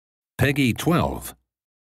Peggy 12.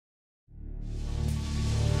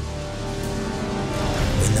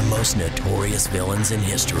 When the most notorious villains in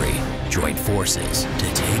history join forces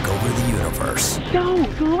to take over the universe. So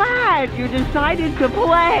glad you decided to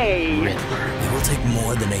play! It will take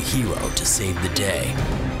more than a hero to save the day.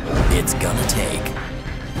 It's gonna take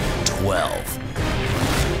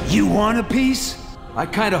 12. You want a piece? I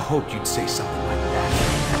kinda hoped you'd say something like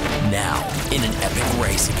that. Now, in an epic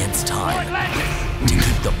race against time, to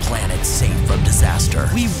keep the planet safe from disaster,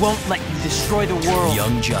 We won't let you destroy the world.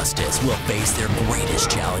 Young Justice will face their greatest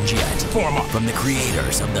challenge yet. From the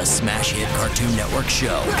creators of the smash hit Cartoon Network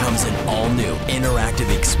show comes an all-new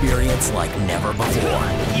interactive experience like never before.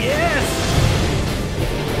 Yes!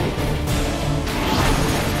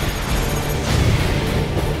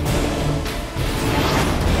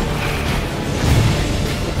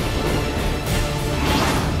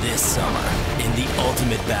 This summer, in the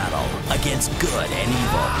ultimate battle against good and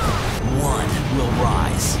evil, one will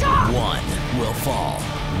rise, one will fall,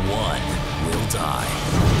 one will die.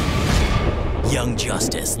 Young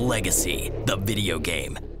Justice Legacy, the video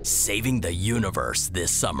game, saving the universe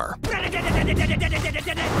this summer.